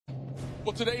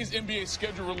Well, today's NBA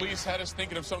schedule release had us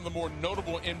thinking of some of the more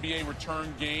notable NBA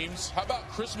return games. How about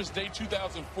Christmas Day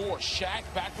 2004? Shaq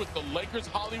back with the Lakers.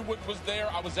 Hollywood was there.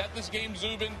 I was at this game,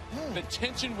 Zubin. The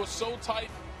tension was so tight.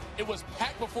 It was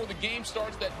packed before the game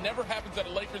starts. That never happens at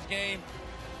a Lakers game.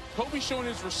 Kobe showing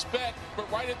his respect,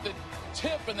 but right at the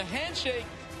tip and the handshake,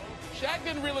 Shaq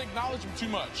didn't really acknowledge him too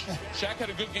much. Shaq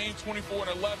had a good game,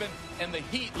 24-11, and the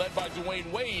Heat, led by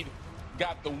Dwayne Wade,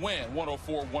 got the win,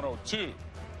 104-102.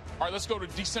 All right, let's go to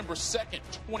December 2nd,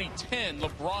 2010.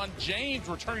 LeBron James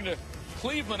returning to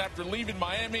Cleveland after leaving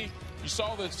Miami. You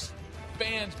saw the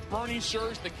fans burning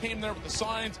shirts. They came there with the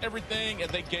signs, everything, and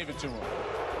they gave it to him.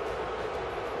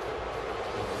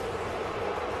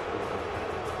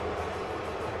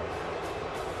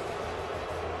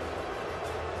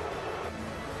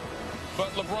 But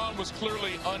LeBron was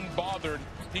clearly unbothered.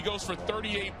 He goes for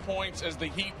 38 points as the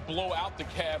Heat blow out the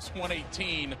Cavs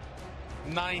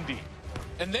 118-90.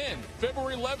 And then,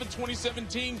 February 11,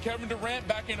 2017, Kevin Durant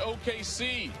back in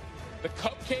OKC. The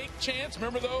cupcake chants,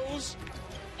 remember those?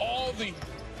 All the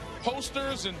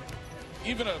posters and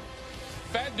even a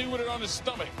fat dude with it on his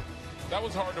stomach. That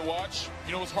was hard to watch.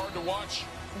 You know what's hard to watch?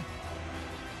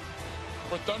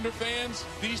 For Thunder fans,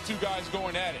 these two guys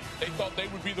going at it. They thought they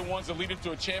would be the ones that lead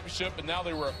into a championship, and now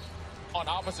they were on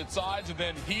opposite sides. And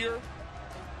then here,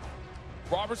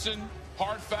 Robertson,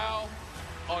 hard foul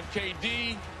on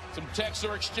KD. Some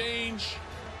texter exchange.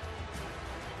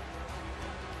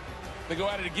 They go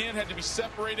at it again, had to be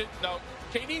separated. Now,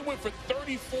 KD went for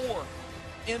 34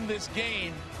 in this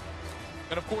game.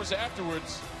 And, of course,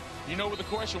 afterwards, you know what the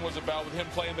question was about with him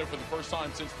playing there for the first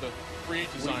time since the free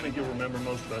agent signing. What do you think you'll remember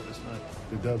most about this night?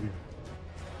 The W.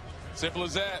 Simple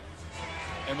as that.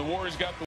 And the Warriors got the